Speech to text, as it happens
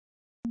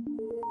We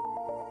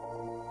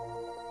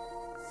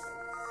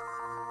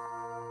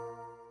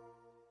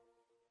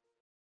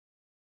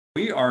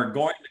are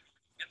going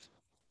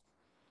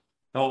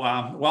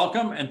to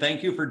welcome and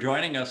thank you for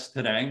joining us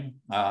today.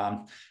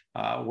 We're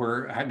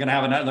going to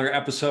have another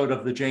episode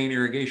of the Jane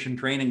Irrigation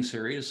Training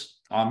Series.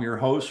 I'm your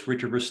host,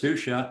 Richard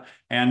Restuccia,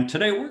 and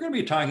today we're going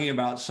to be talking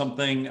about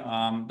something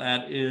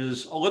that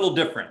is a little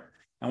different.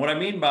 And what I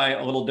mean by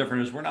a little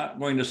different is we're not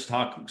going to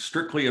talk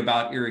strictly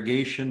about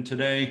irrigation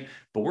today,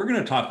 but we're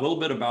going to talk a little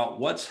bit about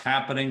what's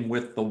happening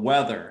with the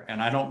weather.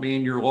 And I don't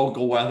mean your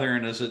local weather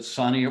and is it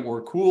sunny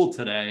or cool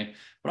today.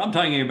 What I'm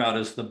talking about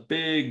is the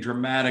big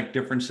dramatic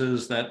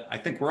differences that I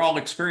think we're all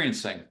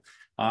experiencing.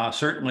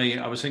 Certainly,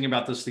 I was thinking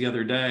about this the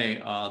other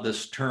day,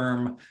 this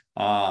term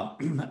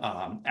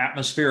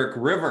atmospheric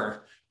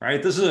river,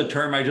 right? This is a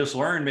term I just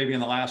learned maybe in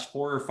the last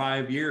 4 or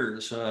 5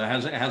 years.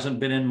 Hasn't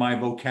been in my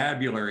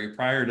vocabulary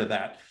prior to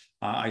that.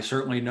 I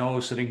certainly know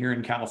sitting here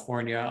in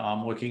California,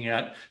 I'm looking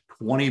at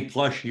 20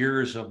 plus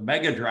years of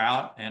mega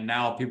drought. And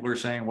now people are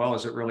saying, well,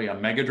 is it really a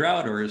mega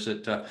drought or is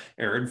it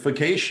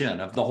aridification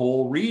of the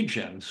whole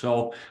region?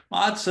 So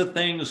lots of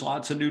things,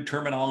 lots of new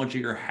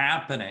terminology are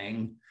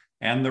happening.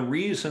 And the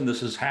reason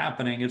this is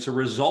happening, it's a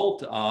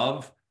result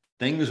of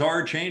things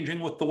are changing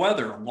with the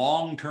weather,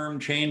 long-term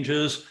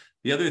changes.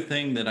 The other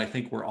thing that I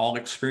think we're all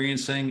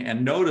experiencing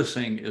and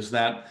noticing is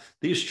that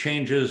these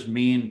changes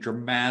mean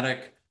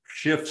dramatic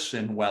shifts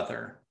in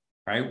weather.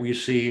 Right? We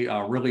see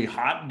a really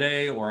hot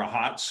day or a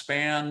hot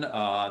span,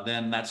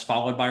 then that's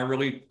followed by a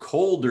really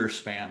colder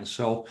span.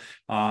 So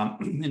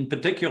in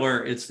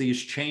particular, it's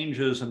these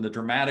changes and the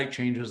dramatic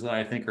changes that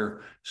I think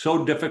are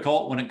so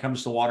difficult when it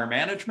comes to water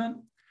management.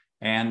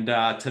 And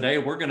today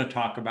we're going to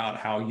talk about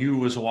how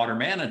you as a water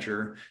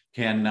manager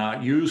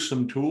can use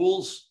some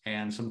tools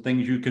and some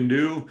things you can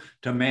do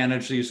to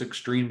manage these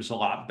extremes a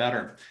lot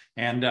better.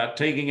 And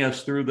taking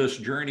us through this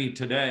journey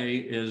today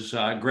is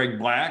Greg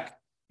Black.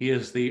 He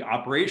is the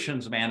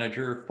operations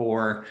manager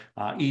for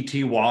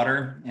ET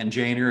Water and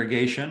Jane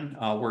Irrigation,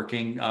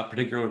 working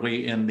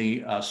particularly in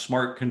the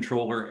smart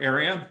controller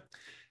area.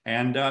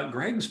 And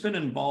Greg's been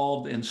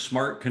involved in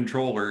smart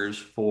controllers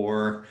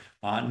for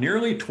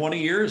nearly 20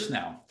 years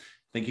now.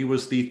 I think he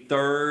was the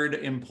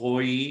 3rd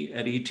employee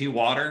at ET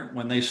Water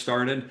when they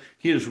started.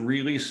 He has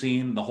really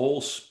seen the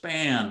whole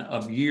span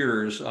of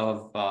years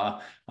of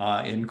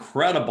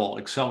incredible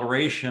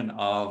acceleration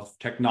of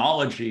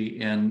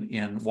technology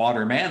in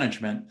water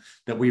management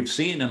that we've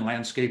seen in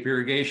landscape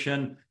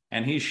irrigation.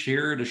 And he's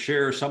here to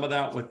share some of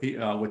that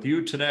with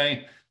you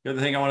today. The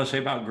other thing I want to say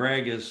about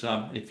Greg is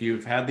if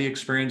you've had the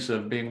experience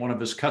of being one of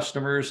his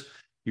customers,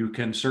 you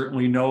can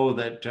certainly know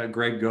that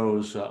Greg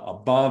goes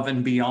above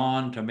and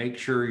beyond to make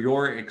sure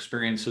your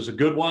experience is a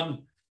good one.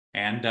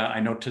 And I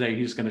know today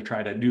he's going to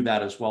try to do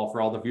that as well for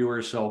all the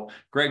viewers. So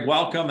Greg,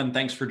 welcome and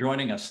thanks for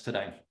joining us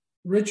today.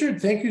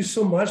 Richard, thank you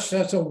so much.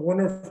 That's a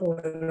wonderful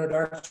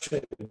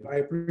introduction. I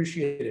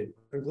appreciate it.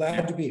 I'm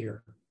glad to be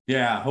here.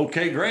 Yeah,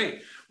 okay,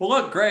 great. Well,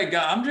 look, Greg,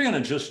 I'm going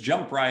to just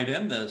jump right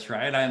in this,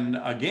 right? And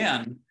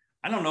again,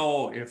 I don't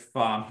know if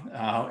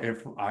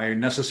I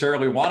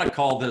necessarily want to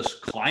call this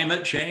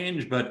climate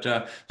change,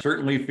 but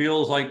certainly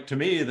feels like to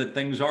me that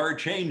things are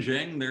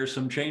changing. There's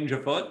some change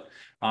afoot.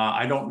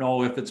 I don't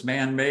know if it's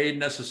man-made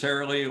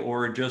necessarily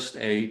or just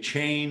a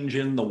change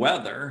in the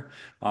weather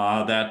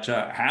that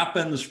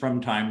happens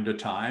from time to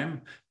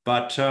time.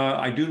 But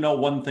I do know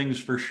one thing's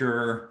for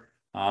sure.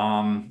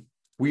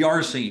 We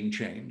are seeing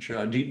change.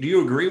 Do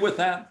you agree with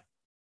that?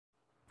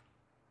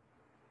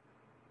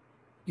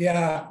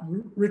 Yeah,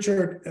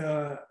 Richard,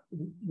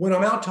 when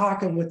I'm out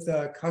talking with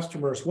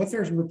customers, what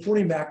they're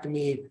reporting back to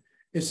me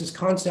is this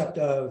concept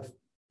of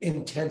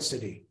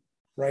intensity,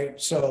 right?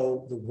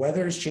 So the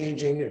weather is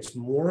changing, it's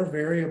more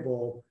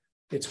variable,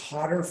 it's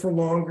hotter for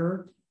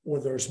longer, or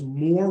there's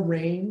more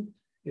rain.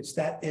 It's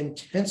that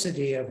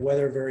intensity of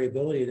weather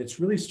variability that's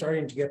really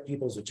starting to get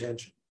people's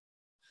attention.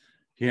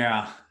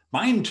 Yeah.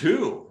 Mine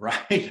too,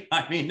 right?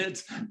 I mean,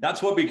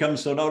 that's what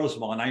becomes so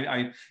noticeable.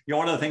 And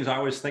one of the things I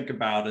always think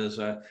about is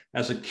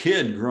as a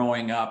kid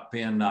growing up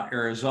in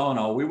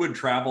Arizona, we would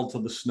travel to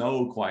the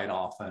snow quite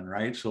often,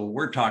 right? So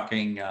we're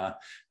talking,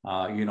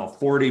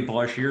 40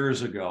 plus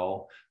years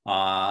ago,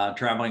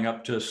 traveling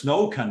up to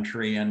snow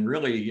country and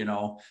really,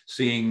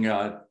 seeing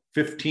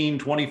 15,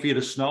 20 feet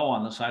of snow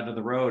on the side of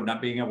the road,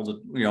 not being able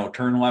to,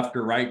 turn left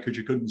or right because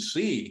you couldn't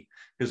see,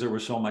 because there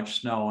was so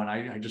much snow. And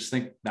I just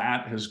think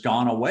that has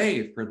gone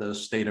away for the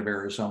state of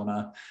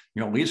Arizona,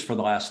 at least for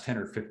the last 10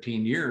 or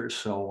 15 years.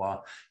 So,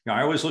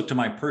 I always look to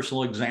my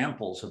personal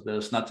examples of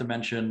this, not to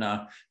mention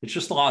it's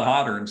just a lot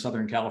hotter in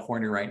Southern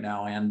California right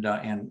now and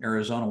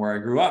Arizona where I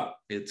grew up.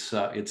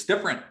 It's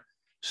different.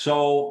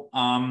 So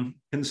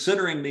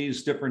considering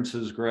these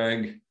differences,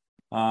 Greg,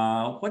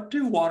 what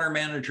do water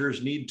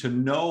managers need to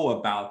know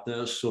about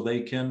this so they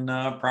can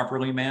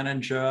properly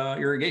manage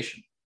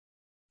irrigation?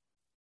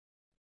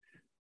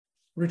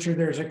 Richard,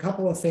 there's a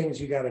couple of things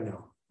you got to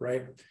know,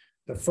 right?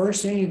 The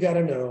first thing you got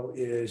to know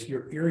is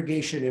your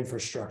irrigation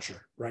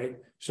infrastructure, right?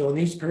 So in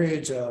these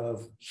periods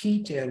of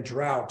heat and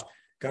drought,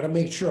 Got to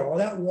make sure all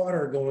that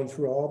water going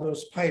through all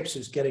those pipes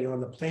is getting on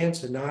the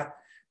plants and not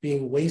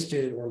being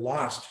wasted or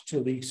lost to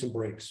leaks and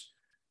breaks.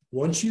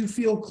 Once you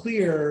feel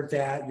clear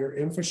that your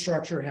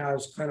infrastructure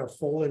has kind of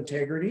full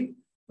integrity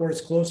or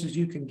as close as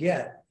you can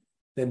get,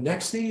 the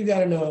next thing you got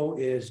to know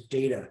is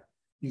data.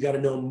 You got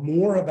to know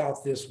more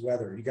about this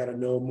weather. You got to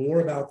know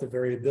more about the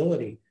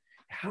variability.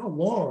 How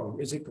long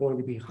is it going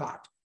to be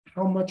hot?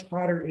 How much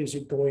hotter is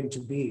it going to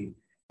be?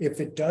 If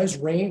it does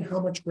rain, how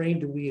much rain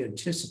do we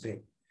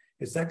anticipate?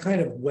 It's that kind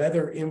of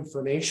weather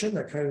information,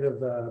 that kind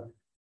of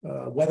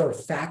weather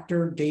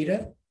factor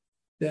data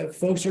that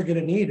folks are going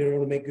to need in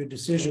order to make good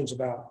decisions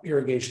about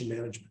irrigation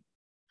management.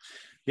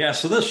 Yeah,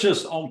 so this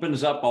just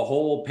opens up a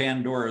whole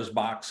Pandora's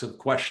box of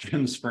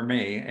questions for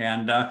me.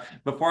 And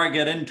before I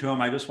get into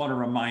them, I just want to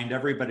remind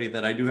everybody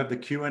that I do have the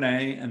Q&A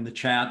and the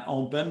chat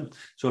open.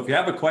 So if you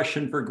have a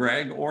question for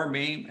Greg or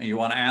me and you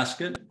want to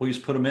ask it, please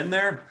put them in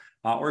there.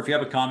 Or if you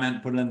have a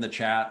comment, put it in the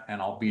chat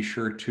and I'll be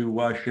sure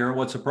to share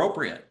what's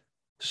appropriate.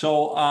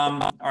 So,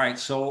 all right,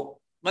 so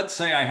let's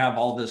say I have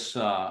all this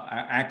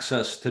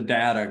access to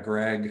data,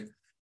 Greg,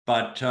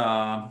 but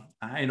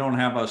I don't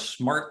have a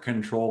smart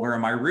controller.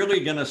 Am I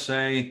really going to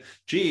say,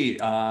 gee,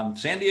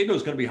 San Diego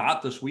is going to be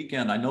hot this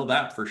weekend? I know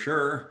that for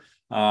sure.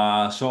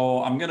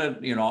 So I'm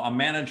going to, I'm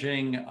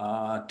managing 10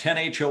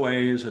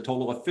 HOAs, a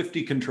total of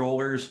 50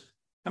 controllers.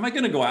 Am I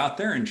going to go out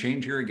there and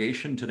change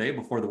irrigation today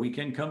before the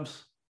weekend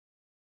comes?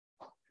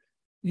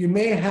 You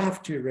may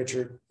have to,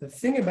 Richard. The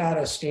thing about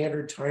a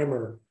standard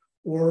timer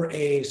or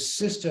a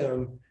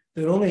system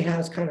that only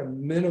has kind of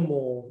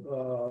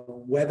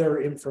minimal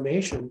weather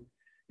information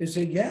is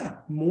that, yeah,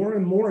 more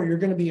and more you're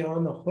going to be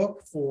on the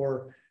hook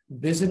for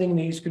visiting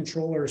these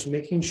controllers,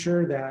 making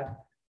sure that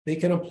they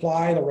can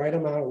apply the right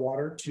amount of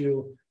water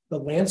to the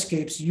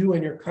landscapes you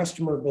and your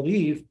customer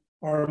believe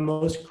are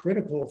most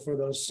critical for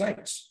those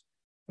sites.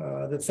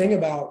 The thing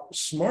about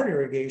smart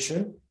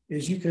irrigation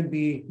is you can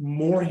be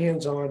more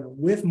hands-on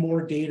with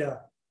more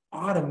data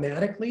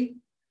automatically,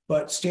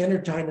 but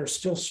standard timers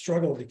still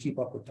struggle to keep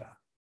up with that.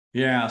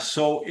 Yeah,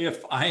 so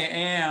if I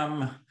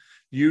am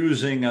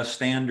using a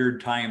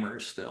standard timer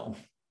still,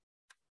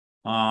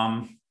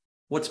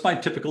 what's my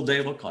typical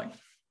day look like?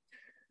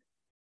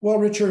 Well,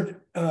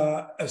 Richard,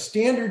 a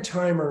standard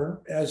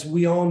timer, as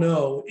we all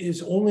know,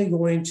 is only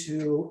going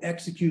to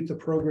execute the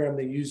program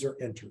the user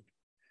entered,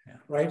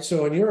 right?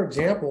 So in your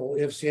example,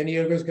 if San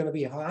Diego is going to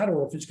be hot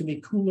or if it's going to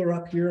be cooler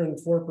up here in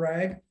Fort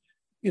Bragg,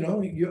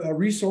 a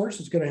resource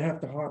is going to have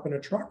to hop in a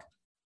truck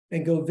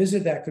and go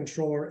visit that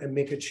controller and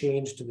make a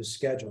change to the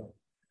schedule.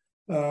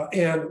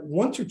 And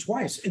once or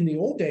twice in the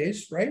old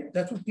days, right?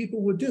 That's what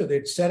people would do.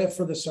 They'd set it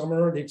for the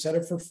summer, they'd set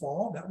it for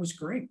fall. That was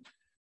great.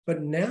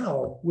 But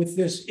now with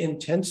this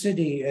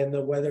intensity and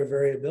the weather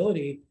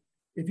variability,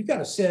 if you got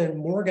to send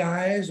more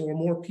guys or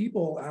more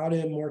people out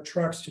in more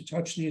trucks to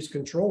touch these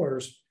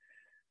controllers,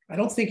 I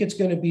don't think it's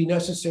going to be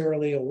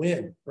necessarily a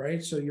win,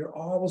 right? So you're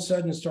all of a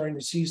sudden starting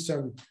to see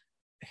some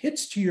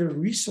hits to your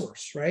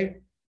resource,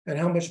 right? And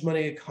how much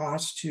money it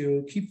costs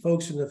to keep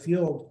folks in the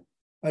field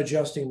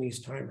adjusting these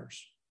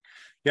timers.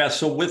 Yeah,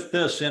 so with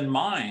this in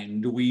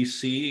mind, we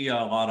see a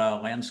lot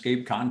of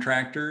landscape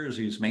contractors,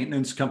 these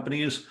maintenance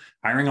companies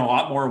hiring a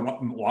lot more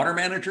water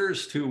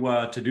managers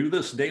to do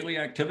this daily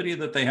activity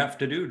that they have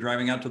to do,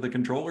 driving out to the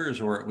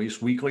controllers, or at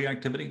least weekly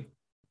activity.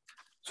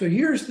 So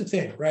here's the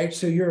thing, right?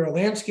 So you're a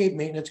landscape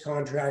maintenance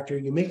contractor,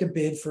 you make a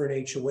bid for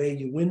an HOA,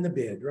 you win the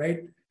bid,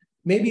 right?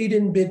 Maybe you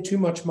didn't bid too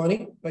much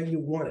money, but you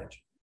won it,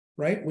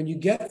 right? When you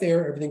get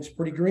there, everything's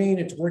pretty green,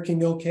 it's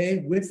working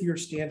okay with your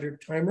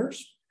standard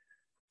timers.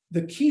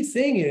 The key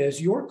thing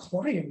is your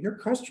client, your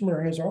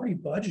customer has already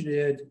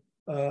budgeted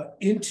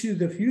into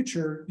the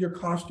future your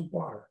cost of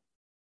water,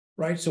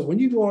 right? So when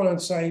you go on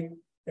site,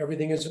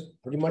 everything is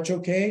pretty much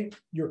okay.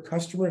 Your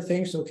customer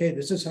thinks, okay,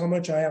 this is how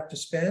much I have to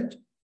spend,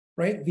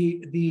 right?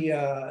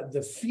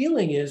 The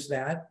feeling is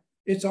that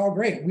it's all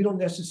great. We don't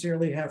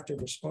necessarily have to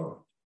respond.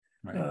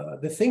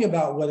 Right. The thing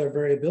about weather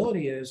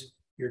variability is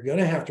you're going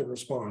to have to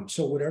respond.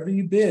 So whatever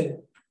you bid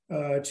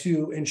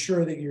to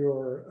ensure that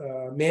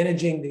you're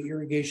managing the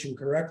irrigation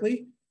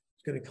correctly,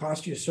 it's going to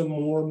cost you some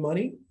more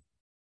money.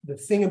 The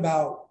thing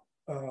about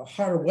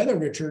hotter weather,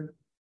 Richard,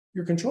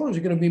 your controllers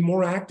are going to be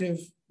more active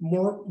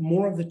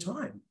more of the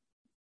time,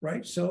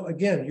 right? So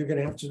again, you're going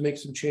to have to make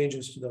some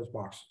changes to those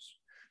boxes.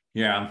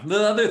 Yeah. The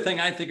other thing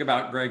I think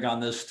about, Greg, on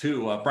this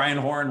too, Brian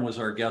Horn was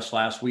our guest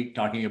last week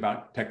talking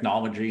about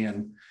technology,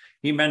 and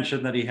he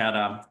mentioned that he had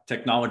a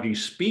technology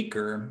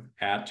speaker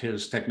at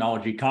his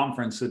technology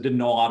conference that didn't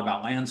know a lot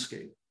about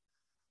landscape,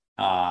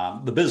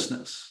 the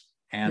business.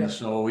 And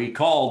so he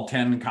called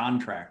 10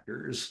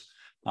 contractors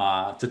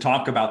to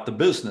talk about the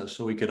business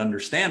so he could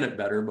understand it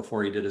better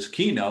before he did his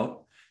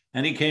keynote.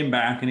 And he came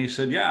back and he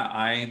said, yeah,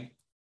 I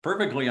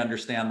perfectly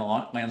understand the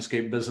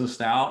landscape business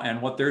now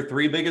and what their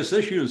three biggest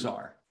issues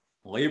are: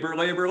 labor,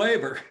 labor,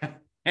 labor.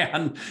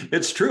 And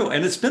it's true.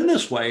 And it's been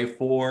this way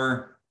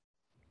for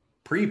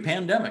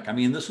pre-pandemic. I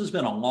mean, this has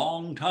been a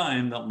long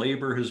time that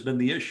labor has been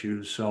the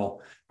issue.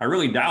 So I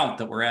really doubt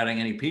that we're adding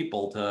any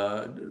people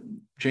to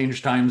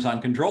change times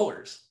on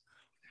controllers.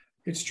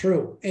 It's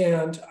true.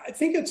 And I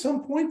think at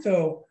some point,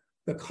 though,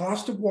 the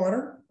cost of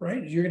water,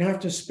 right? You're going to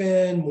have to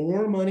spend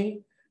more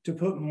money to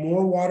put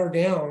more water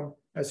down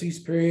as these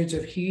periods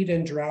of heat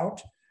and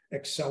drought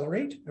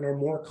accelerate and are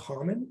more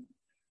common.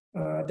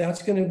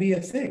 That's going to be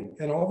a thing.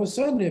 And all of a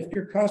sudden, if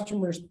your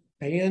customer's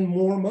paying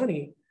more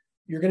money,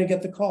 you're going to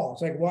get the call.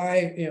 It's like,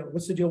 why,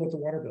 what's the deal with the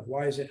water bill?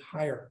 Why is it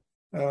higher?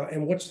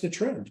 And what's the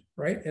trend,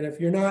 right? And if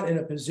you're not in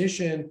a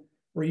position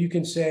where you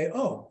can say,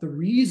 oh, the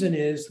reason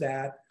is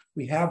that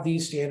we have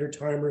these standard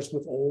timers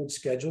with old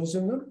schedules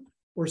in them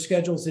or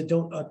schedules that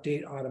don't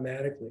update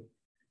automatically,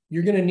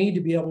 you're going to need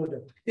to be able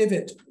to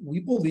pivot, we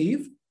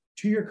believe,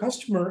 to your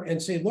customer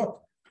and say,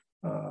 look,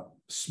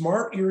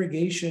 smart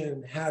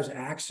irrigation has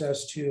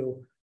access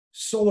to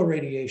solar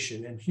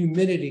radiation and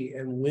humidity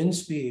and wind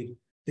speed,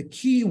 the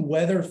key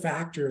weather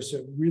factors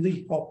that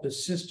really help the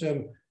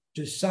system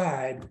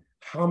decide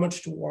how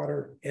much to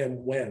water and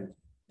when.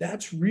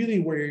 That's really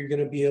where you're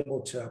going to be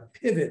able to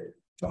pivot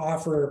to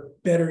offer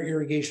better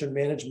irrigation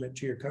management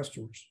to your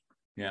customers.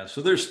 Yeah,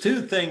 so there's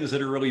two things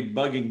that are really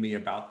bugging me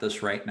about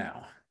this right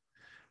now.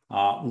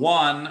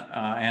 One,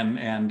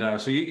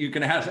 so you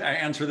can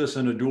answer this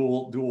in a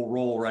dual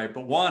role, right?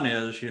 But one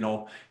is,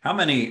 how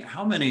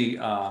many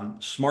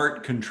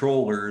smart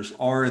controllers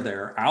are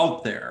there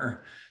out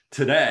there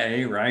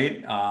today,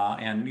 right?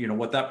 And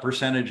what that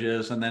percentage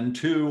is, and then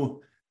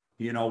two,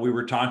 we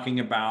were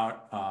talking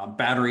about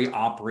battery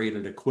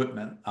operated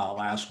equipment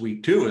last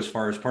week too, as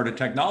far as part of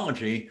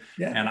technology.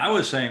 Yeah. And I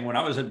was saying when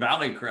I was at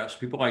Valley Crest,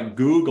 people like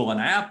Google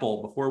and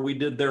Apple, before we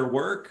did their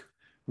work,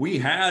 we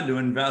had to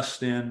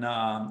invest in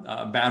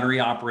battery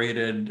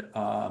operated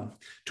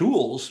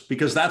tools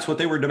because that's what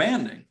they were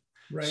demanding.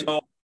 Right.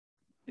 So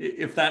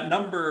if that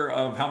number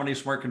of how many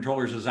smart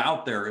controllers is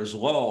out there is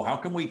low, how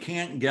come we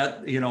can't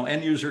get,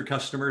 end user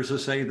customers to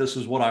say, this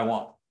is what I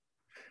want?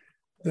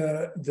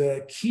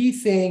 The key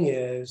thing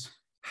is,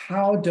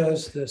 how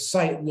does the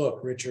site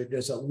look, Richard?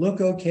 Does it look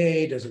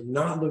okay? Does it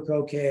not look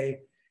okay?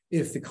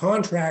 If the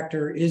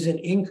contractor isn't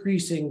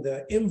increasing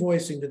the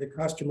invoicing to the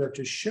customer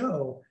to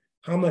show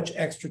how much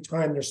extra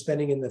time they're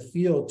spending in the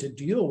field to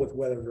deal with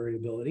weather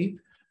variability,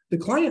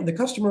 the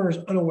customer is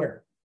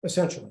unaware,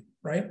 essentially,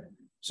 right?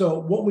 So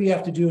what we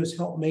have to do is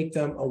help make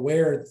them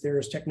aware that there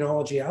is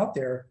technology out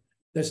there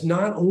that's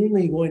not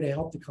only going to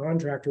help the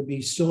contractor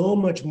be so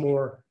much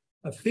more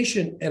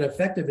efficient and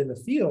effective in the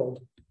field,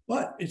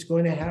 but it's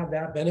going to have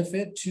that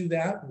benefit to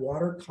that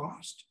water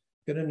cost,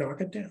 going to knock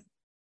it down.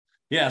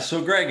 Yeah,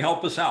 so Greg,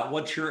 help us out.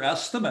 What's your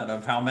estimate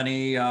of how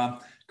many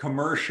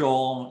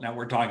commercial, now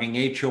we're talking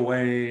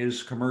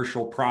HOAs,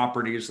 commercial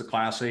properties, the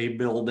Class A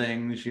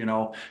buildings,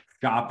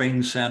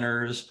 shopping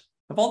centers,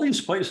 of all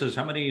these places,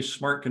 how many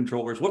smart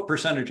controllers, what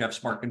percentage have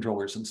smart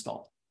controllers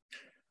installed?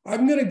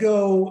 I'm going to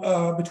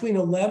go between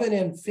 11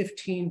 and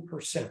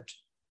 15%.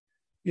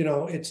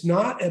 It's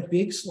not a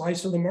big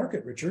slice of the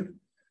market, Richard.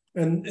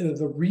 And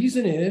the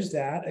reason is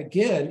that,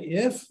 again,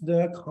 if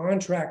the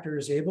contractor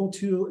is able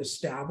to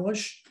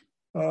establish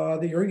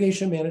the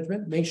irrigation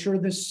management, make sure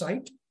this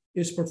site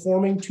is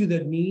performing to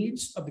the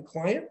needs of the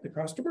client, the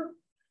customer,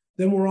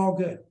 then we're all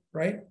good,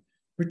 right?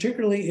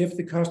 Particularly if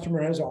the customer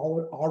has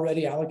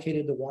already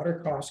allocated the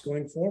water costs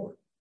going forward,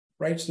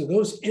 right? So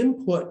those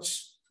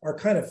inputs are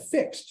kind of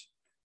fixed.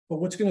 But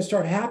what's going to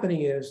start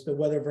happening is the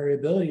weather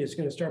variability is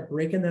going to start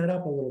breaking that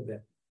up a little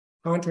bit.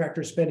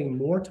 Contractors spending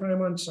more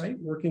time on site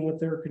working with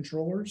their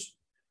controllers,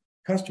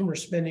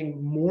 customers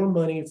spending more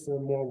money for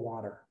more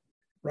water,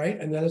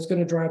 right? And then it's going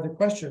to drive the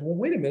question, well,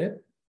 wait a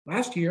minute,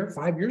 last year,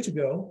 5 years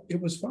ago,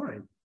 it was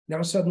fine.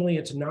 Now suddenly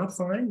it's not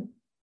fine.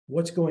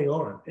 What's going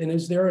on? And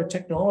is there a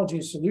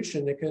technology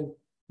solution that can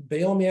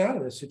bail me out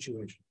of this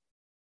situation?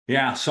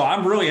 Yeah, so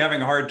I'm really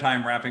having a hard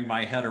time wrapping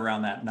my head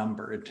around that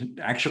number. It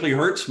actually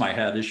hurts my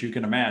head, as you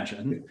can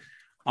imagine,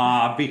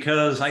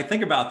 because I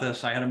think about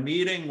this. I had a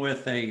meeting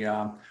with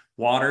a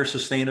water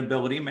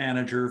sustainability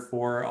manager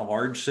for a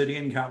large city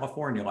in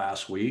California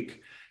last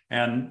week,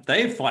 and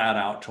they flat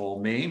out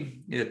told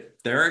me,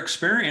 their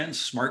experience,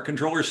 smart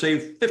controllers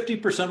save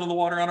 50% of the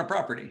water on a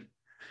property.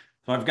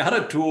 So I've got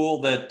a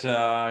tool that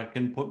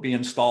can be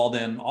installed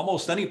in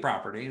almost any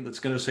property that's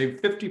going to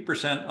save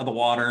 50% of the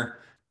water,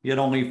 yet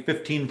only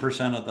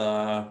 15% of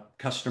the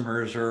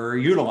customers are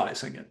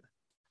utilizing it.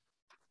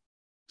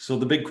 So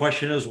the big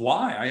question is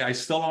why? I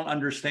still don't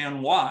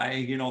understand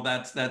why,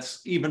 that's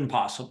even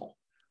possible.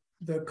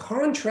 The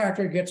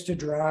contractor gets to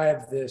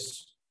drive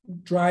this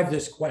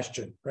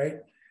question, right?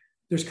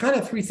 There's kind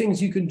of three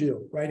things you can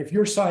do, right? If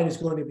your site is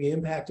going to be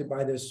impacted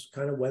by this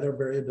kind of weather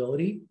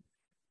variability,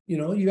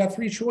 you got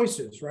three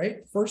choices, right?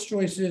 First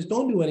choice is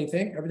don't do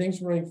anything.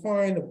 Everything's running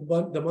fine.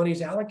 The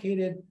money's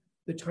allocated.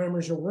 The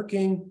timers are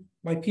working.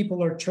 My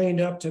people are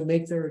trained up to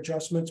make their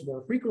adjustments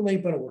more frequently,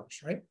 but it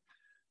works, right?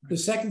 The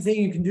second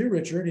thing you can do,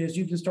 Richard, is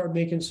you can start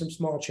making some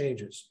small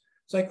changes.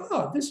 It's like,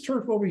 oh, this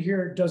turf over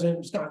here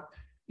it's not,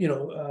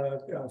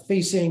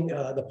 facing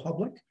the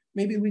public.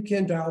 Maybe we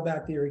can dial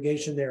back the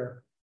irrigation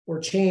there or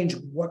change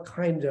what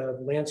kind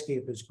of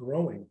landscape is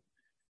growing.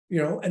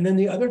 And then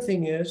the other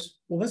thing is,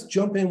 well, let's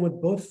jump in with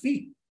both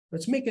feet.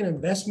 Let's make an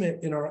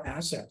investment in our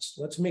assets.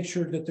 Let's make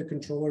sure that the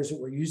controllers that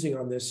we're using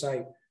on this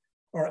site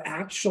are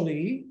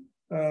actually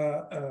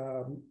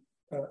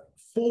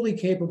fully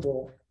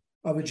capable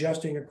of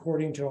adjusting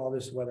according to all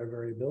this weather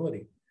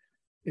variability.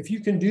 If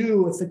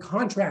the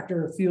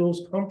contractor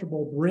feels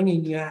comfortable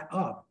bringing that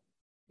up,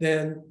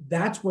 then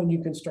that's when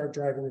you can start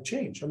driving the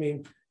change. I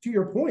mean, to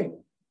your point,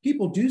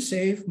 people do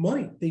save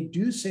money. They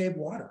do save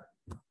water.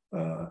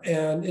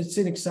 And it's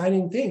an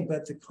exciting thing,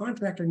 but the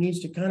contractor needs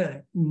to kind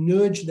of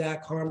nudge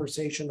that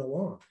conversation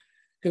along.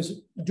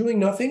 Because doing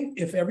nothing,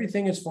 if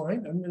everything is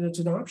fine, I mean, it's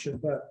an option,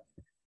 but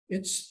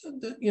it's,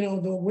 the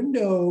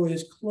window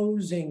is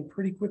closing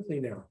pretty quickly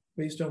now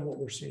based on what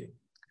we're seeing.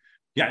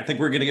 Yeah, I think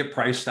we're going to get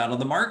priced out of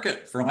the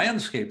market for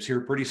landscapes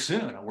here pretty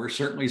soon. We're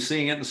certainly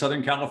seeing it in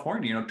Southern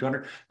California.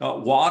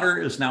 Water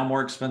is now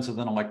more expensive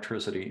than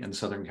electricity in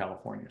Southern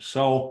California.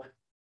 So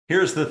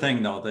here's the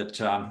thing, though,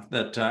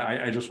 that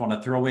I just want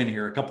to throw in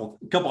here. A couple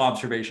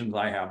observations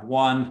I have.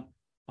 One,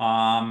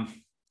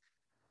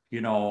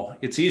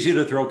 it's easy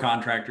to throw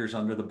contractors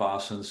under the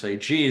bus and say,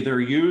 gee,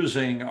 they're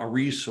using a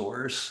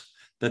resource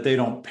that they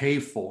don't pay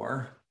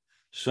for.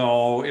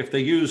 So if they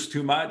use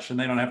too much and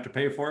they don't have to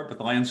pay for it, but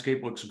the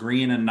landscape looks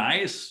green and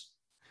nice,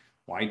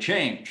 why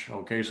change?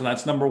 Okay, so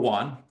that's number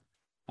one.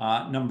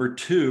 Number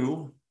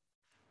two,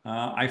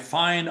 I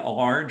find a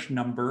large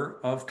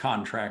number of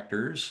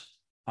contractors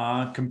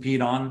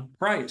compete on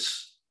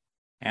price.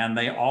 And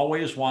they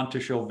always want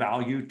to show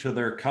value to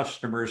their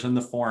customers in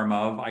the form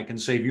of, I can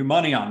save you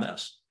money on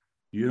this.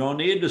 You don't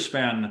need to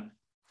spend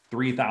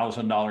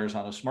 $3,000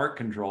 on a smart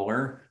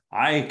controller.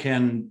 I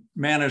can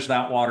manage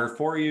that water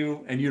for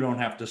you and you don't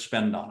have to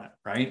spend on it,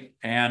 right?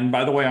 And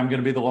by the way, I'm going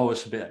to be the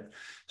lowest bid.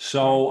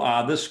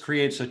 So this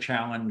creates a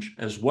challenge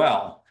as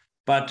well.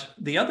 But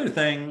the other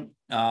thing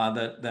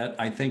that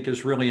I think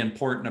is really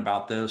important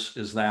about this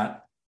is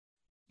that,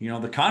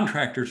 the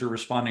contractors are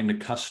responding to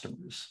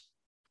customers.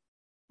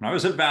 When I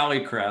was at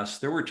Valley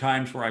Crest, there were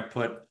times where I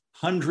put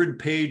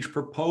 100-page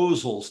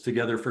proposals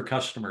together for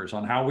customers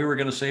on how we were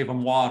going to save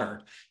them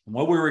water and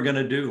what we were going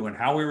to do and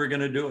how we were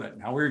going to do it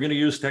and how we were going to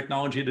use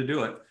technology to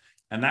do it.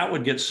 And that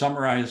would get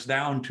summarized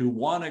down to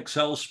one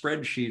Excel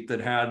spreadsheet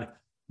that had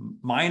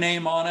my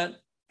name on it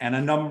and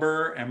a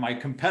number and my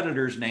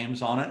competitors'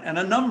 names on it and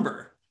a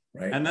number.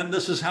 Right. And then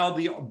this is how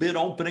the bid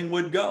opening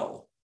would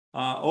go.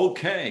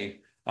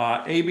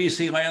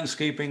 ABC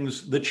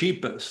Landscaping's the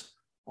cheapest.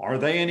 Are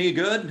they any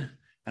good?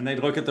 And they'd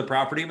look at the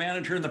property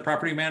manager and the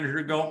property manager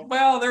would go,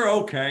 well, they're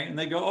okay. And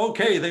they go,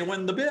 okay, they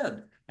win the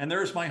bid. And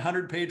there's my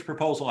 100-page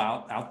proposal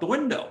out the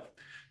window.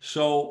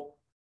 So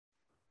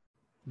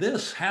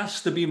this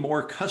has to be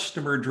more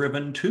customer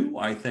driven too,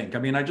 I think. I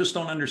mean, I just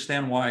don't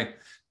understand why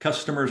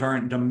customers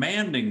aren't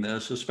demanding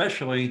this,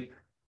 especially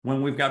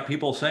when we've got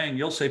people saying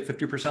you'll save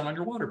 50% on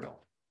your water bill.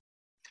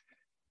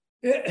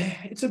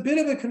 It's a bit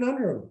of a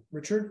conundrum,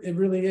 Richard. It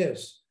really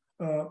is.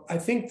 I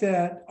think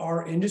that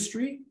our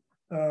industry,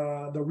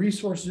 the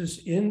resources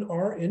in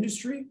our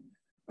industry,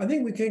 I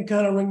think we can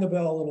kind of ring the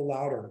bell a little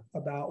louder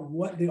about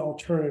what the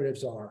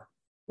alternatives are,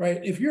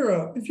 right? If you're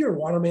a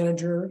water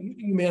manager,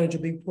 you manage a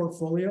big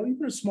portfolio,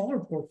 even a smaller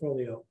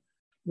portfolio.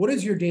 What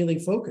is your daily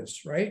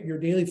focus, right? Your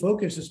daily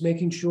focus is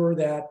making sure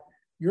that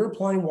you're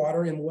applying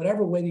water in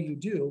whatever way that you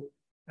do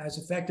as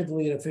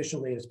effectively and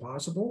efficiently as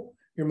possible.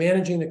 You're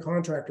managing the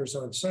contractors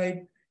on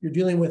site. You're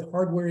dealing with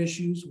hardware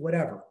issues,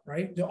 whatever,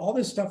 right? All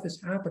this stuff is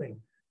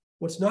happening.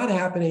 What's not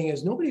happening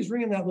is nobody's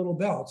ringing that little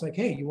bell. It's like,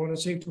 hey, you want to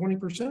save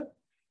 20%?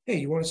 Hey,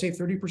 you want to save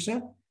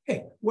 30%?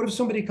 Hey, what if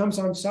somebody comes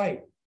on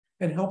site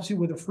and helps you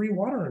with a free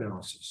water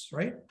analysis,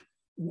 right?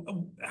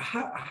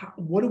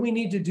 What do we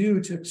need to do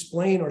to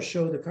explain or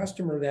show the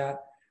customer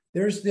that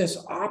there's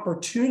this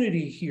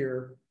opportunity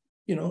here,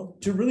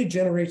 to really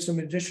generate some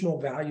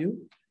additional value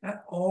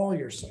at all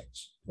your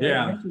sites? Right?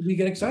 Yeah. We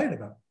get excited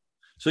about it.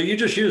 So you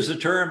just used a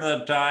term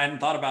that I hadn't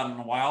thought about in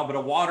a while, but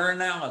a water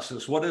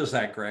analysis. What is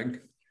that,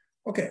 Greg?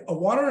 Okay, a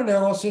water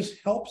analysis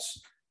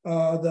helps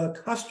the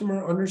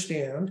customer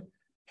understand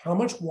how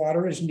much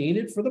water is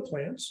needed for the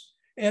plants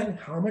and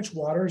how much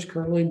water is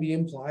currently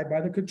being applied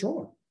by the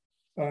controller.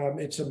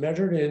 It's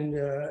measured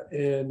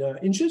in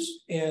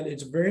inches, and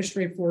it's a very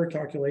straightforward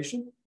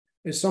calculation.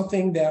 It's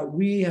something that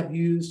we have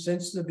used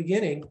since the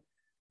beginning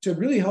to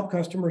really help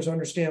customers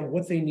understand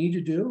what they need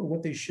to do and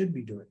what they should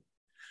be doing.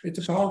 It's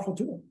a powerful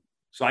tool.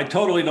 So I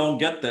totally don't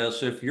get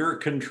this. If your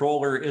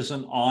controller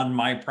isn't on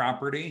my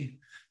property,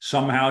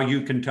 somehow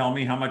you can tell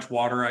me how much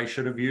water I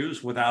should have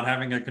used without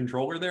having a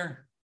controller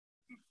there?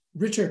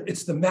 Richard,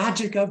 it's the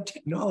magic of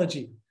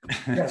technology.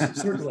 Yes,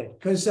 certainly.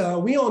 Because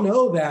we all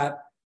know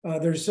that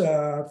there's,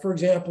 for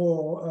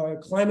example,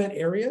 climate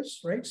areas,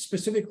 right?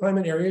 Specific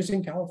climate areas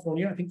in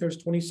California. I think there's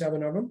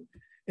 27 of them.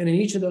 And in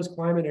each of those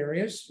climate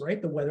areas,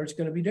 right, the weather is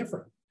going to be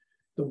different.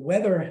 The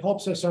weather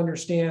helps us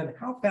understand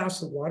how fast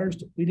the water is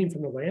depleting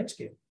from the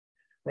landscape,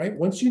 right?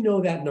 Once you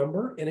know that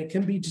number, and it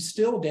can be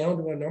distilled down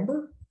to a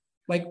number,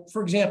 like,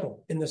 for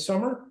example, in the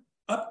summer,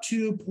 up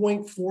to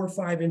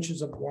 0.45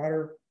 inches of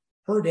water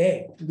per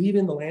day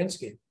leaving the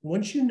landscape.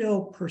 Once you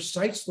know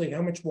precisely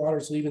how much water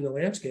is leaving the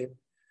landscape,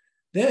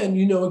 then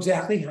you know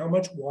exactly how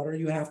much water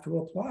you have to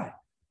apply.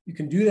 You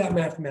can do that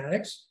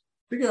mathematics,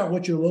 figure out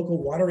what your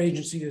local water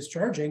agency is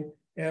charging,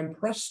 and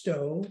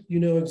presto, you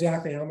know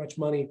exactly how much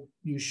money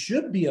you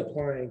should be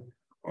applying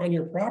on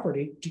your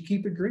property to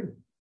keep it green.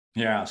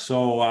 Yeah,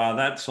 so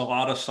that's a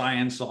lot of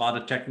science, a lot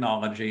of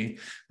technology.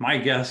 My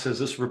guess is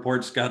this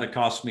report's got to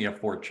cost me a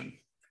fortune.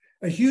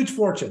 A huge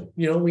fortune.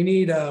 You know, we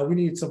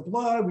need some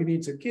blood, we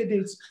need some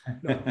kidneys.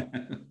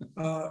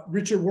 No.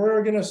 Richard,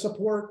 we're going to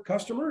support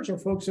customers or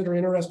folks that are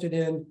interested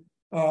in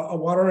a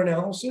water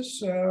analysis.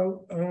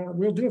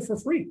 We'll do it for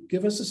free.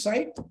 Give us a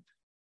site.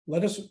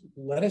 Let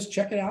us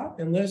check it out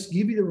and let us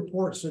give you the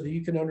report so that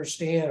you can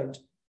understand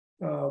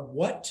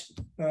what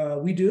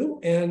we do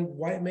and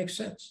why it makes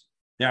sense.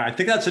 Yeah, I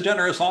think that's a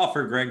generous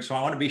offer, Greg. So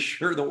I want to be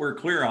sure that we're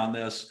clear on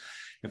this.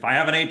 If I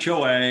have an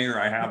HOA or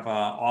I have an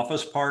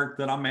office park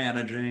that I'm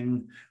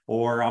managing,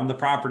 or I'm the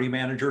property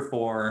manager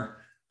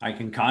for, I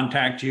can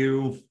contact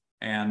you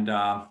and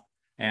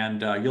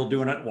you'll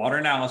do a water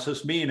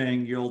analysis,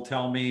 meaning you'll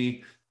tell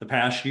me the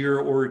past year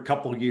or a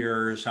couple of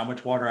years how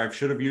much water I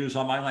should have used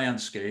on my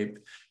landscape.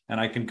 And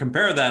I can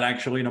compare that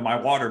actually to my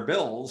water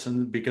bills,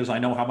 and because I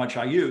know how much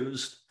I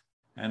used,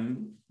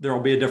 and there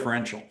will be a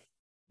differential.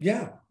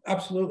 Yeah,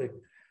 absolutely.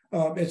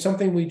 It's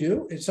something we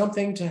do. It's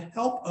something to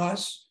help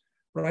us,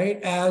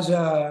 right? As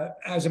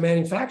a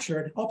manufacturer,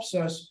 it helps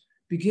us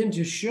begin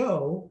to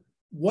show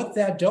what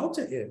that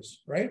delta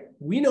is, right?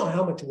 We know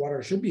how much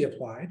water should be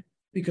applied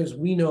because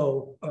we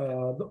know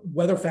the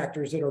weather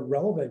factors that are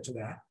relevant to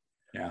that.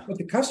 Yeah. But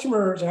the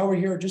customers over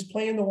here are just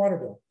paying the water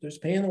bill,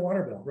 just paying the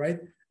water bill, right?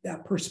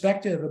 That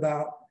perspective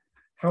about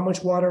how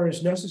much water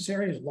is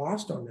necessary is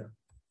lost on them.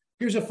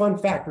 Here's a fun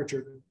fact,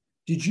 Richard.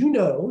 Did you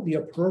know the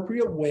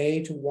appropriate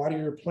way to water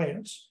your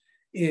plants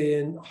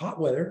in hot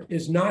weather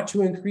is not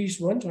to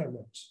increase runtime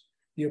rates?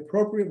 The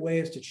appropriate way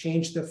is to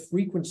change the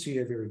frequency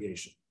of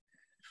irrigation.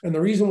 And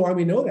the reason why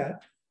we know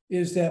that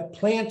is that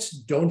plants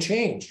don't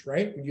change,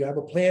 right? You have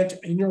a plant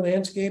in your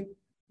landscape,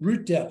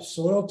 root depth,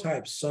 soil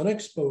type, sun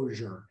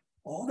exposure,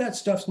 all that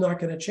stuff's not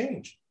going to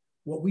change.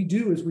 What we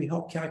do is we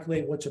help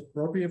calculate what's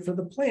appropriate for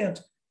the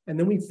plant, and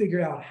then we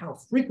figure out how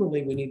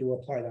frequently we need to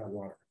apply that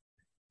water.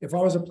 If I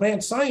was a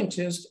plant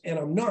scientist, and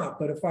I'm not,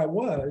 but if I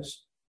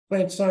was,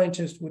 plant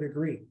scientist would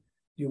agree.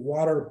 You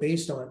water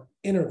based on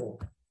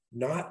interval,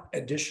 not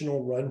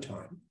additional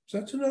runtime. So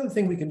that's another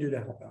thing we can do to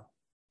help out.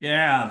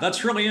 Yeah,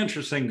 that's really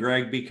interesting,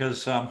 Greg,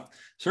 because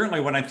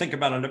certainly when I think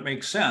about it, it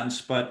makes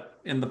sense.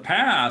 But in the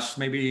past,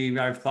 maybe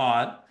I've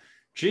thought,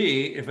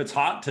 gee, if it's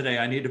hot today,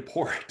 I need to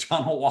pour a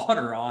ton of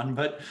water on.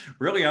 But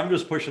really, I'm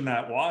just pushing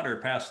that water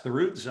past the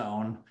root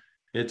zone.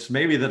 It's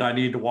maybe that I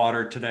need to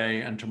water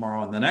today and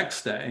tomorrow and the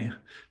next day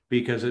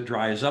because it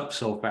dries up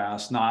so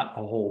fast, not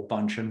a whole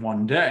bunch in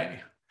one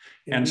day.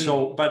 Indeed. And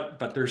so,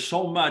 but there's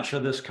so much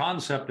of this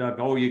concept of,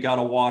 oh, you got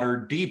to water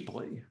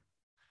deeply.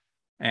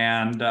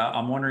 And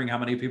I'm wondering how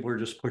many people are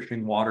just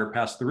pushing water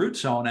past the root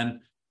zone.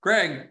 And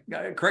Greg,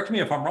 correct me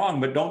if I'm wrong,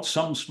 but don't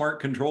some smart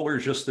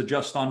controllers just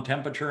adjust on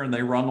temperature and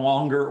they run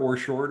longer or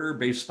shorter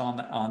based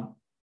on?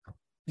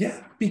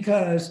 Yeah,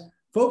 because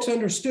folks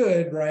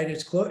understood, right?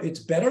 It's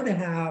better to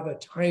have a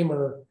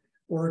timer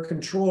or a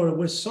controller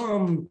with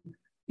some,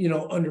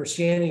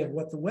 understanding of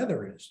what the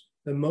weather is.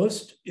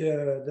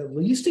 The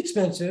least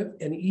expensive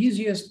and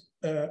easiest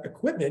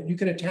equipment you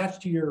can attach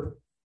to your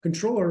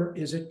controller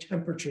is a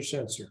temperature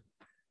sensor,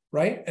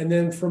 right? And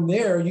then from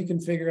there, you can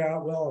figure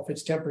out, well, if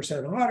it's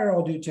 10% hotter,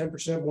 I'll do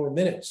 10% more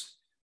minutes.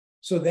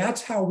 So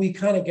that's how we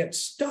kind of get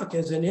stuck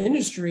as an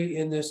industry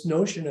in this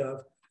notion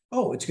of,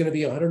 oh, it's going to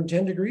be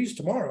 110 degrees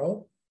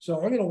tomorrow, so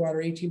I'm going to water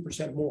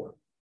 18% more.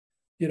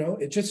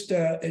 It just,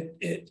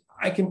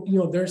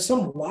 there's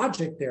some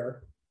logic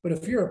there, but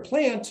if you're a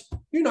plant,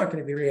 you're not going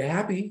to be very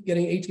happy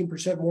getting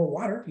 18% more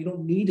water. You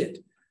don't need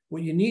it.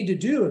 What you need to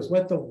do is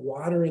let the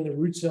water in the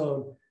root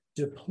zone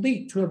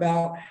deplete to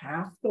about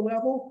half the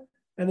level,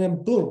 and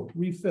then boom,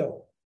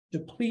 refill,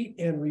 deplete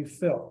and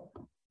refill.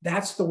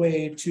 That's the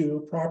way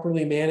to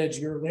properly manage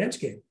your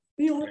landscape.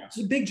 It's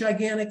a big,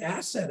 gigantic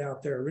asset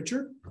out there,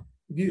 Richard.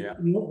 If you're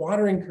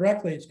watering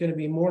correctly, it's going to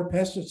be more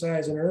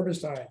pesticides and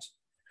herbicides.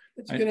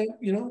 It's going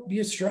to, be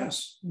a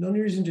stress. No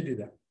reason to do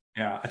that.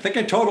 Yeah, I think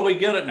I totally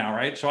get it now,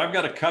 right? So I've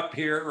got a cup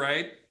here,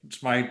 right?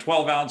 It's my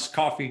 12-ounce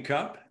coffee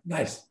cup.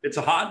 Nice. It's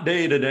a hot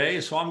day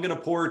today, so I'm going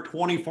to pour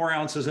 24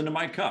 ounces into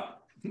my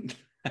cup. It's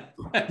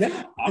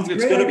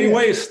going to be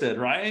wasted,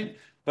 right?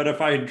 But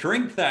if I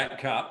drink that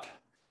cup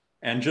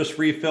and just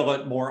refill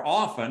it more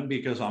often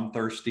because I'm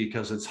thirsty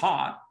because it's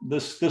hot,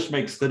 this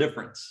makes the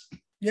difference.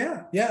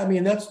 Yeah. I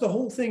mean, that's the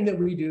whole thing that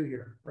we do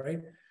here, right?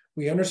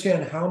 We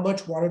understand how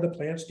much water the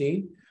plants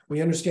need.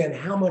 We understand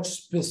how much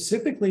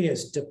specifically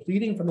is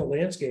depleting from the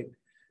landscape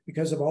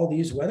because of all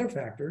these weather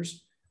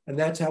factors. And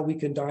that's how we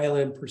can dial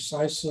in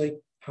precisely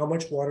how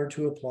much water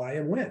to apply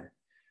and when.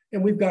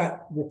 And we've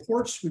got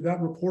reports, we've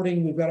got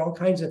reporting, we've got all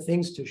kinds of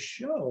things to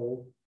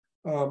show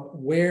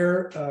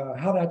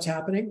how that's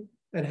happening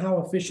and how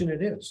efficient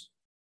it is.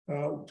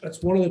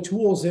 That's one of the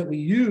tools that we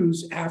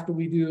use after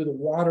we do the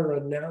water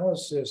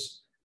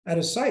analysis at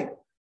a site.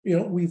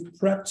 we've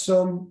prepped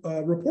some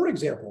report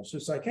examples.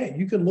 It's like, hey,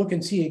 you can look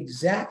and see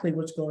exactly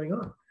what's going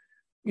on.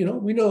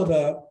 We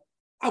know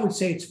I would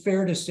say it's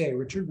fair to say,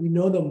 Richard, we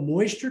know the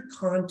moisture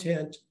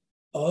content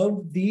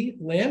of the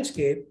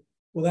landscape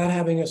without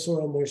having a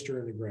soil moisture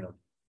in the ground.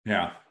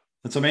 Yeah,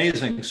 that's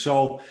amazing.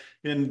 So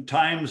in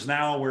times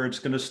now where it's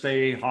going to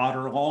stay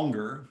hotter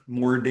longer,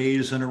 more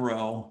days in a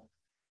row,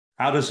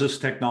 how does this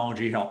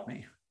technology help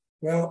me?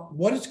 Well,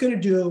 what it's going to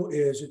do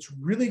is it's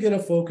really going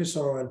to focus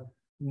on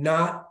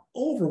not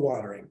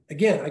overwatering.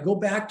 Again, I go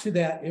back to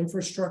that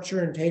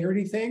infrastructure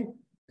integrity thing.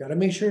 Got to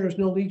make sure there's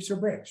no leaks or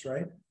breaks,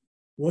 right?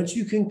 Once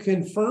you can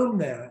confirm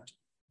that,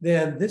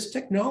 then this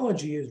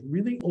technology is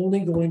really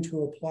only going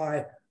to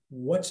apply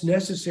what's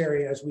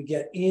necessary as we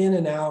get in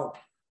and out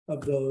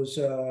of those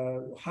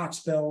hot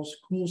spells,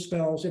 cool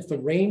spells. If the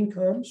rain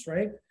comes,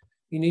 right,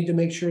 you need to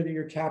make sure that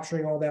you're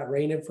capturing all that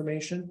rain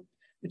information.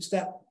 It's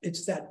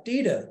that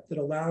data that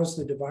allows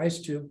the device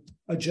to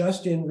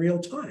adjust in real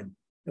time.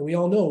 And we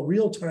all know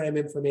real-time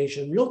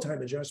information,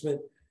 real-time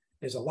adjustment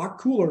is a lot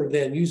cooler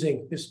than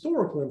using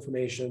historical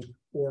information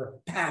or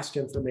past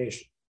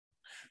information.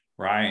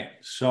 Right.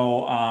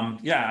 So,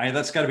 yeah,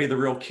 that's got to be the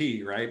real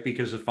key, right?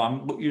 Because if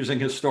I'm using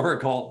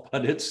historical,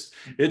 but it's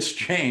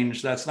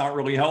changed, that's not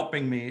really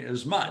helping me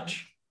as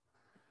much.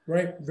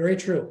 Right. Very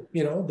true.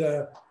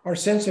 Our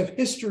sense of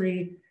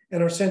history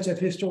and our sense of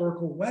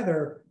historical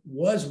weather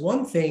was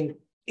one thing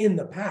in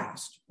the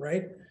past,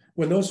 right?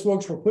 When those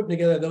folks were putting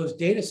together those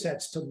data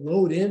sets to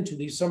load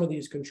into some of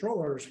these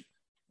controllers,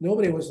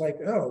 nobody was like,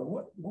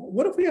 oh,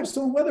 what if we have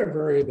some weather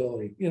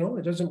variability?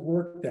 It doesn't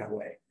work that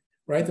way,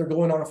 right? They're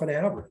going off an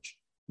average.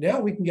 Now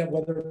we can get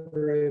weather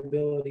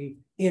variability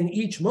in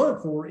each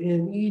month or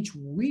in each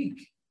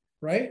week,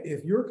 right?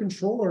 If your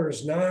controller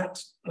is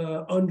not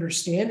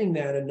understanding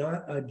that and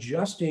not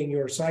adjusting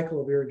your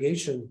cycle of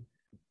irrigation,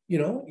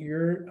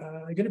 you're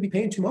going to be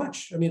paying too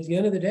much. I mean, at the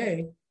end of the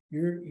day,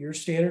 your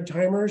standard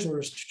timers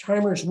or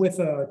timers with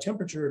a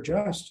temperature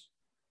adjust,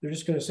 they're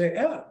just going to say,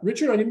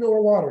 Richard, I need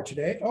more water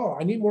today. Oh,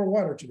 I need more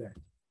water today.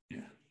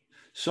 Yeah.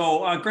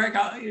 So, Greg,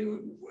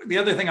 the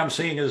other thing I'm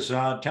seeing is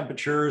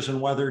temperatures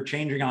and weather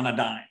changing on a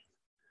dime.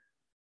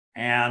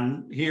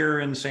 And here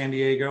in San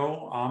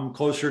Diego, I'm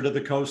closer to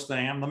the coast than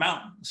I am the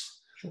mountains.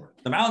 Sure.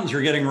 The mountains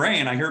are getting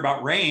rain. I hear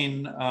about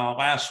rain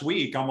last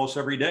week, almost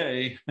every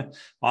day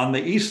on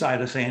the east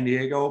side of San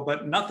Diego,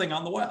 but nothing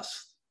on the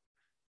west.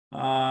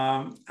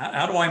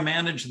 How do I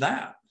manage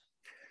that?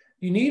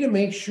 You need to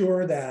make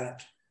sure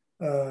that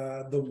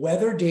the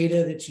weather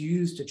data that's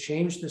used to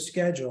change the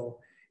schedule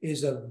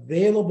is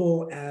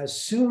available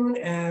as soon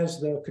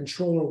as the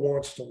controller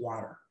wants to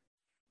water,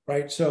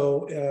 right?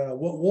 So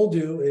what we'll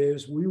do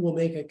is we will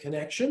make a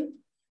connection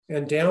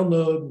and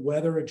download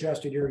weather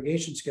adjusted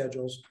irrigation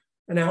schedules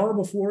an hour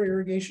before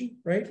irrigation,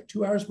 right?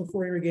 2 hours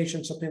before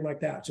irrigation, something like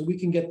that. So we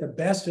can get the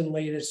best and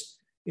latest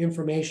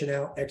information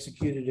out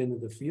executed into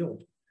the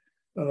field.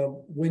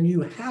 When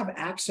you have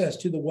access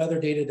to the weather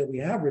data that we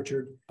have,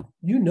 Richard,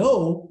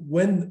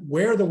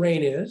 where the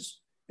rain is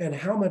and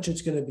how much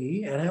it's going to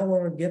be and how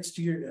long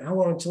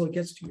until it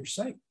gets to your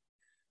site,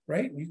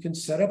 right? You can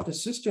set up the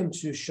system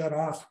to shut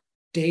off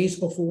days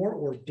before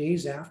or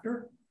days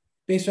after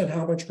based on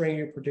how much rain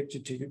you're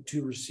predicted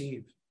to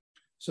receive.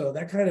 So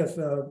that kind of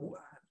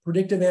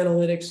predictive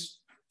analytics,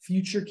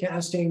 future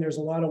casting, there's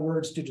a lot of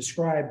words to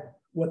describe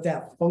what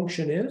that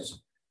function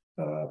is.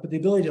 But the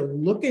ability to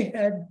look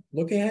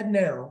ahead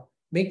now,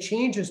 make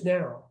changes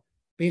now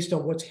based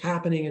on what's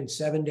happening in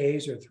 7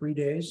 days or 3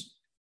 days,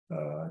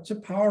 it's a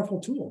powerful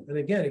tool. And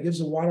again, it gives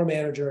the water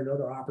manager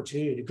another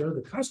opportunity to go to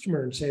the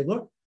customer and say,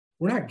 look,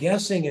 we're not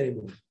guessing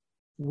anymore.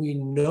 We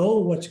know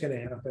what's going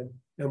to happen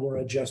and we're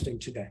adjusting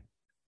today.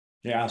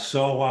 Yeah,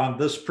 so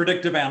this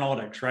predictive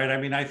analytics, right? I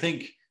mean, I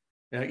think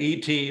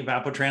ET,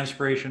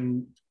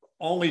 evapotranspiration,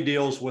 only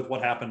deals with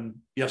what happened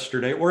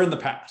yesterday or in the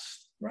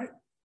past. Right.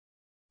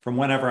 From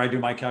whenever I do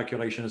my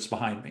calculation, it's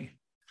behind me.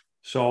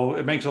 So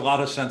it makes a lot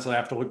of sense that I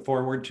have to look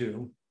forward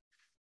to,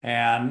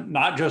 and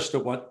not just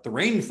at what the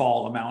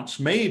rainfall amounts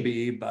may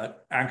be,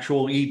 but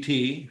actual ET.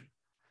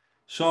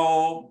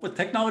 So with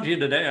technology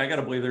today, I got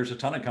to believe there's a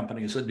ton of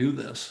companies that do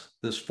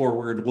this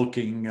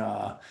forward-looking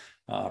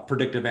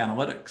predictive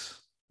analytics.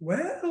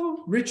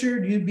 Well,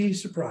 Richard, you'd be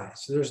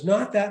surprised. There's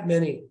not that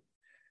many.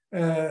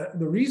 The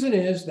reason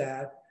is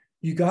that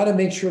you got to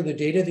make sure the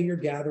data that you're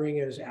gathering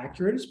is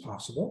accurate as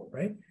possible,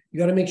 right? You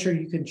got to make sure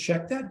you can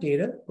check that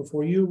data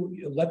before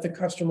you let the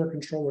customer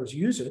controllers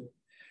use it.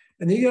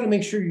 And then you got to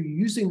make sure you're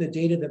using the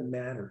data that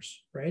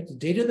matters, right? The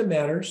data that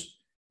matters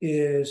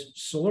is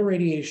solar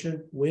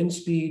radiation, wind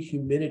speed,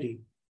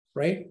 humidity,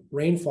 right?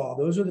 Rainfall.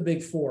 Those are the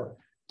big four.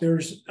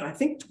 There's, I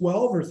think,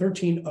 12 or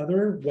 13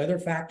 other weather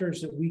factors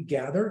that we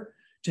gather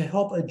to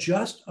help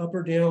adjust up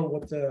or down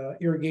what the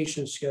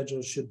irrigation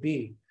schedule should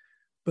be.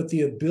 But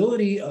the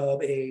ability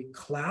of a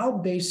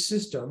cloud-based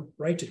system,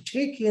 right, to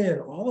take in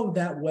all of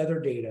that weather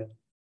data,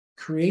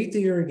 create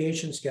the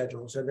irrigation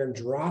schedules, and then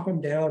drop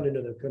them down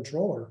into the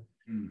controller,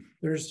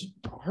 there's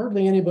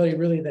hardly anybody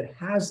really that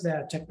has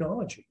that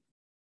technology.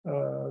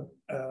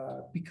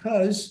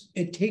 because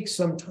it takes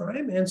some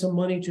time and some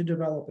money to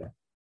develop it.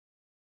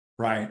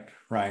 Right,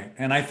 right.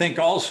 And I think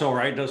also,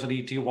 right, doesn't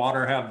ET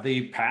Water have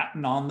the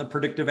patent on the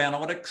predictive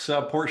analytics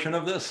portion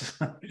of this?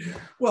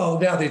 Well,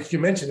 now that you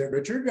mentioned it,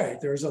 Richard, right,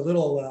 there's a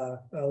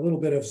little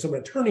bit of some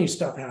attorney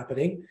stuff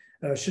happening,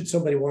 should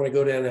somebody want to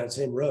go down that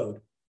same road,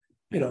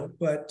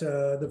 but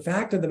the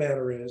fact of the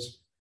matter is,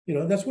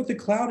 that's what the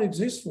cloud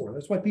exists for.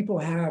 That's why people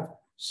have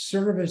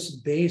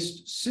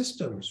service-based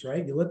systems,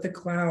 right? You let the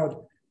cloud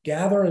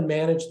gather and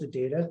manage the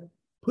data,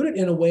 put it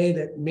in a way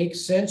that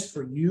makes sense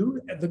for you,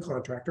 the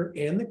contractor,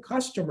 and the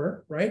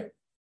customer, right?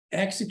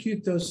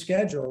 Execute those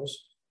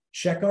schedules,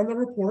 check on the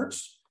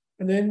reports,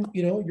 and then,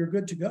 you're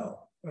good to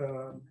go.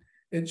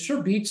 It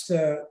sure beats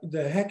the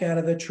heck out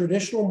of the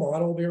traditional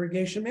model of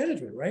irrigation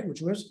management, right?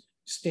 Which was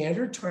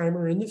standard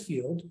timer in the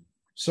field,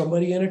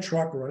 somebody in a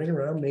truck running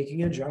around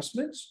making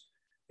adjustments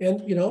and,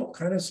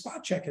 kind of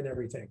spot checking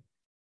everything.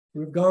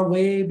 We've gone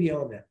way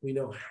beyond that. We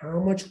know how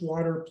much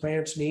water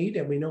plants need,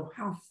 and we know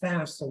how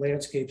fast the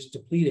landscape's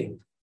depleting.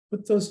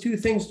 Put those two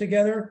things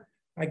together,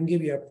 I can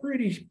give you a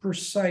pretty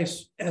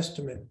precise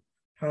estimate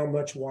how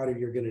much water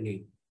you're going to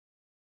need.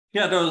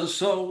 Yeah,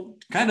 so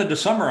kind of to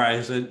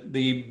summarize it,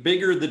 the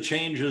bigger the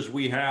changes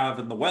we have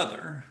in the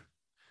weather,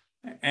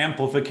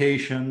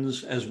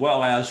 amplifications as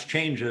well as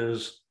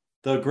changes,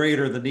 the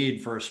greater the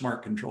need for a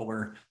smart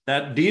controller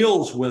that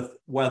deals with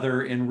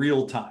weather in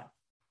real time.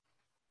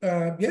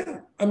 Yeah,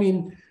 I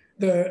mean,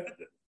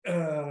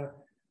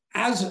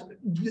 as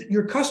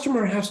your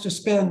customer has to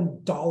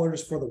spend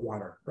dollars for the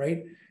water,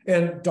 right?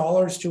 And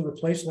dollars to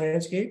replace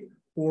landscape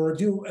or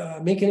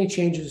make any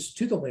changes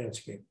to the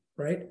landscape,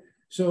 right?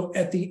 So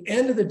at the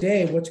end of the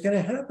day, what's going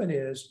to happen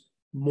is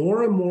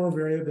more and more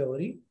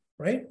variability,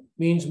 right?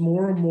 Means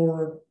more and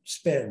more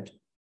spend.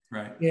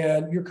 Right.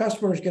 And your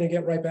customer is going to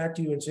get right back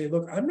to you and say,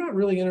 look, I'm not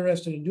really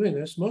interested in doing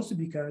this, mostly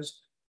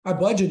because I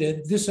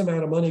budgeted this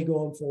amount of money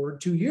going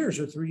forward 2 years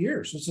or 3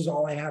 years. This is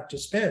all I have to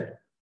spend.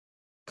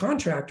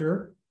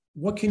 Contractor,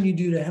 what can you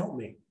do to help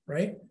me,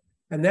 right?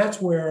 And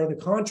that's where the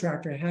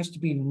contractor has to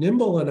be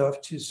nimble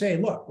enough to say,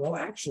 look, well,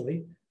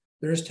 actually,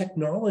 there's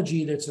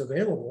technology that's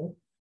available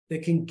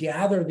that can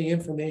gather the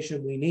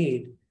information we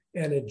need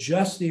and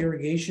adjust the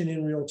irrigation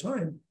in real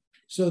time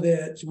so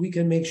that we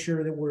can make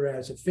sure that we're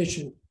as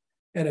efficient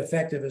and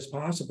effective as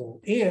possible.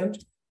 And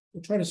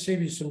we'll try to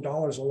save you some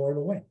dollars along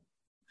the way.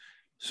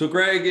 So,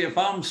 Greg, if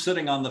I'm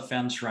sitting on the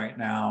fence right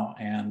now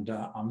and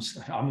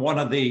I'm one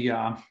of the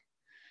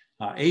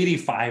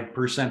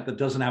 85% that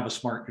doesn't have a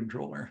smart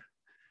controller,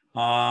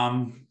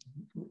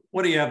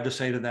 what do you have to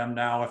say to them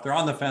now if they're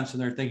on the fence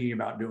and they're thinking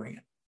about doing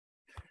it?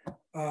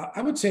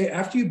 I would say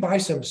after you buy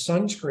some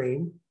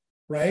sunscreen,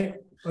 right?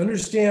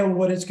 Understand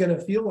what it's going to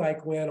feel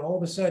like when all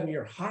of a sudden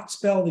your hot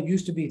spell that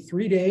used to be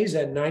 3 days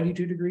at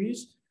 92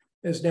 degrees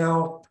is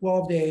now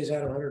 12 days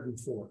at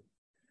 104.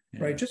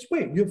 Yeah. Right? Just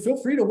wait. You feel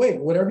free to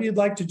wait, whatever you'd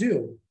like to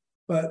do.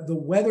 But the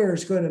weather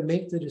is going to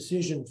make the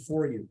decision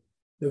for you.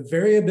 The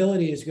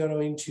variability is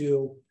going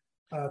to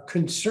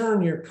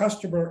concern your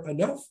customer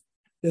enough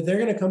that they're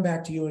going to come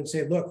back to you and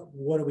say, look,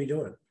 what are we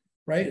doing?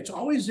 Right? It's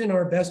always in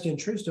our best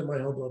interest, in my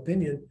humble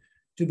opinion,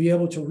 to be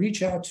able to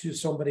reach out to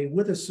somebody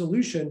with a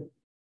solution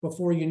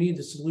before you need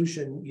the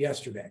solution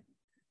yesterday.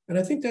 And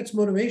I think that's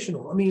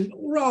motivational. I mean,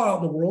 we're all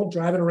out in the world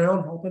driving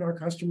around, helping our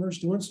customers,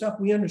 doing stuff.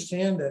 We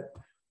understand that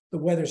the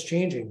weather's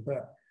changing,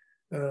 but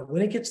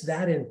when it gets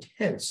that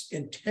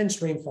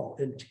intense rainfall,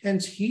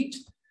 intense heat,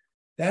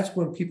 that's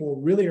when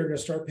people really are going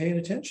to start paying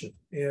attention.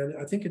 And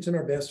I think it's in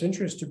our best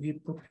interest to be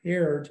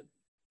prepared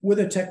with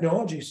a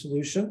technology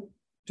solution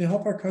to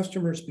help our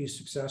customers be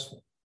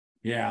successful.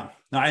 Yeah,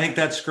 no, I think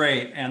that's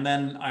great. And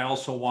then I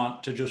also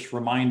want to just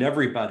remind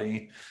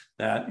everybody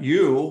that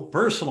you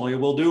personally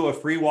will do a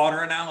free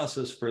water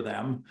analysis for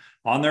them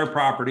on their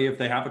property if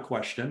they have a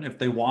question. If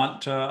they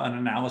want an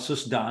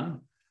analysis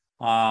done,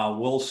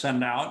 we'll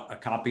send out a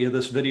copy of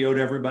this video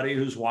to everybody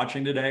who's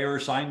watching today or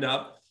signed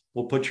up.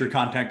 We'll put your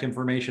contact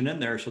information in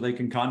there so they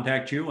can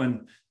contact you,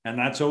 and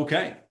that's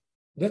okay.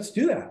 Let's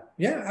do that.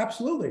 Yeah,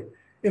 absolutely.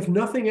 If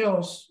nothing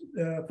else,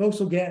 folks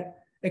will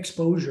get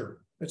exposure.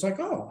 It's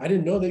like, oh, I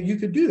didn't know that you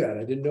could do that.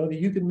 I didn't know that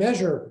you could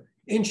measure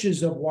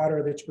inches of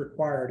water that's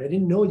required. I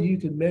didn't know that you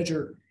could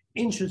measure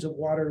inches of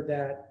water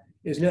that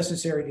is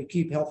necessary to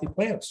keep healthy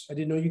plants. I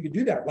didn't know you could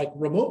do that, like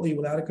remotely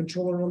without a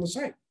controller on the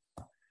site.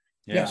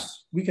 Yeah.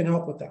 Yes, we can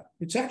help with that.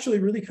 It's actually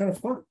really kind of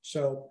fun.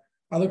 So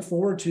I look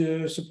forward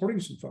to supporting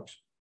some folks.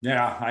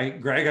 Yeah,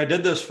 Greg, I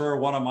did this for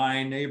one of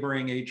my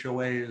neighboring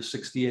HOAs,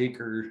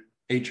 60-acre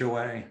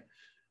HOA.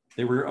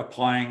 They were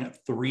applying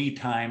 3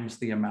 times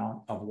the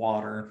amount of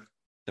water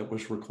that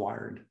was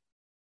required.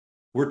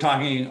 We're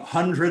talking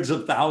hundreds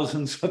of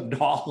thousands of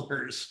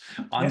dollars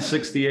on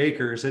 60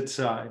 acres.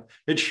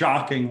 It's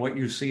shocking what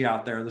you see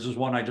out there. This is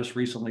one I just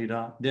recently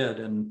did,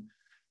 and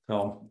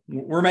so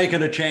we're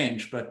making a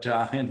change. But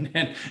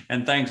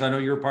and thanks. I know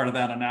you're part of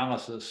that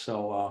analysis,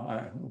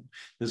 so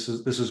this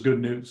is good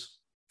news.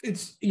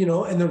 It's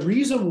and the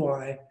reason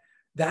why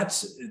that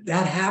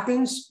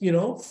happens,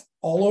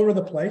 all over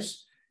the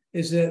place,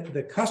 is that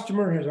the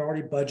customer has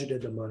already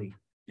budgeted the money.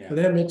 Yeah. For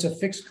them, it's a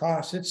fixed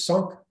cost, it's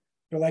sunk.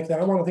 They're like,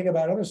 I want to think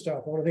about other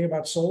stuff. I want to think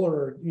about solar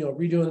or,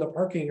 redoing the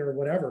parking or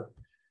whatever.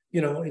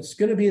 It's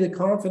going to be the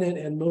confident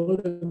and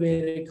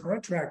motivated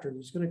contractor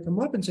that's going to come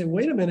up and say,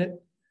 wait a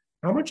minute,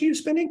 how much are you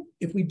spending?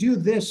 If we do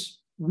this,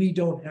 we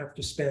don't have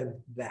to spend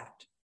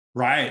that.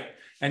 Right.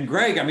 And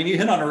Greg, I mean, you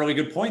hit on a really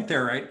good point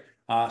there, right?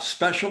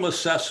 Special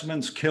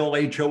assessments kill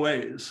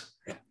HOAs.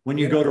 When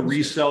you go to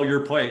resell your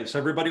place,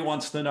 everybody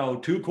wants to know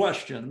 2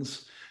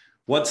 questions.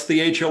 What's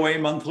the HOA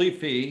monthly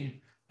fee?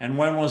 And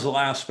when was the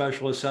last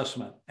special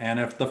assessment? And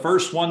if the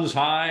first one's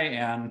high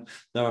and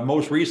the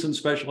most recent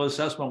special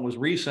assessment was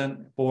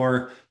recent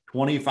for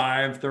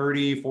 $25,000,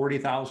 $30,000,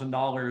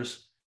 $40,000,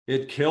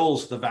 it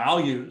kills the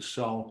values.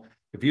 So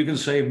if you can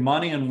save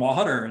money and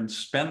water and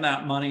spend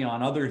that money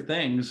on other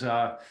things,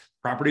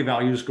 property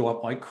values go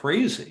up like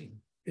crazy.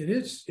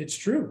 It's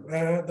true.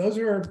 Those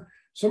are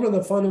some of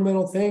the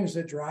fundamental things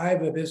that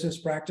drive a business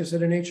practice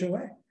at an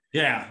HOA.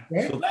 Yeah.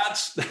 Right? So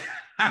that's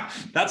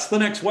the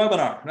next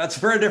webinar. That's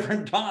for a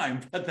different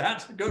time, but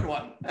that's a good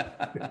one.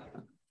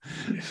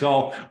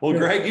 So, well,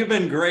 Greg, you've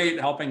been great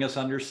helping us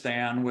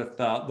understand with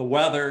the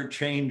weather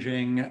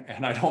changing,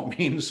 and I don't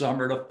mean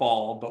summer to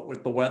fall, but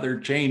with the weather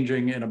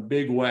changing in a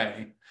big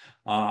way,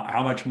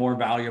 how much more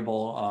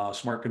valuable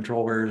smart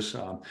controllers,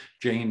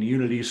 Jane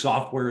Unity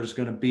software is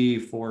going to be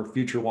for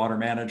future water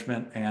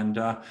management and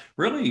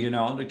really,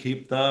 to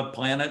keep the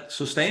planet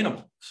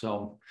sustainable.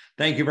 So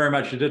thank you very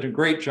much. You did a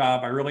great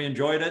job. I really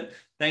enjoyed it.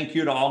 Thank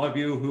you to all of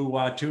you who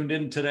tuned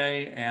in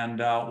today and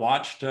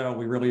watched.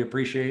 We really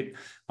appreciate.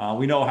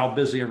 We know how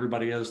busy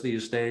everybody is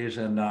these days,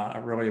 and I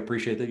really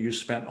appreciate that you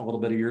spent a little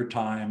bit of your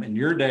time and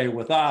your day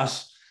with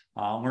us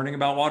learning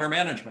about water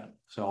management.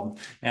 So,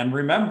 and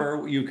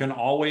remember, you can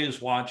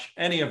always watch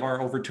any of our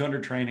over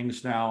 200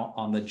 trainings now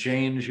on the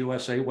Janes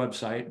USA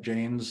website,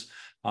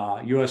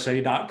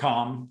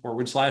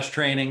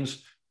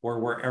 janesusa.com/trainings, or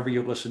wherever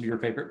you listen to your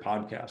favorite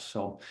podcast.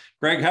 So,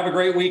 Greg, have a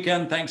great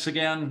weekend. Thanks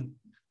again.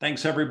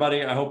 Thanks,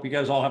 everybody. I hope you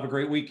guys all have a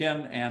great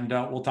weekend, and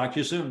we'll talk to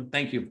you soon.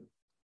 Thank you.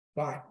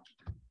 Bye.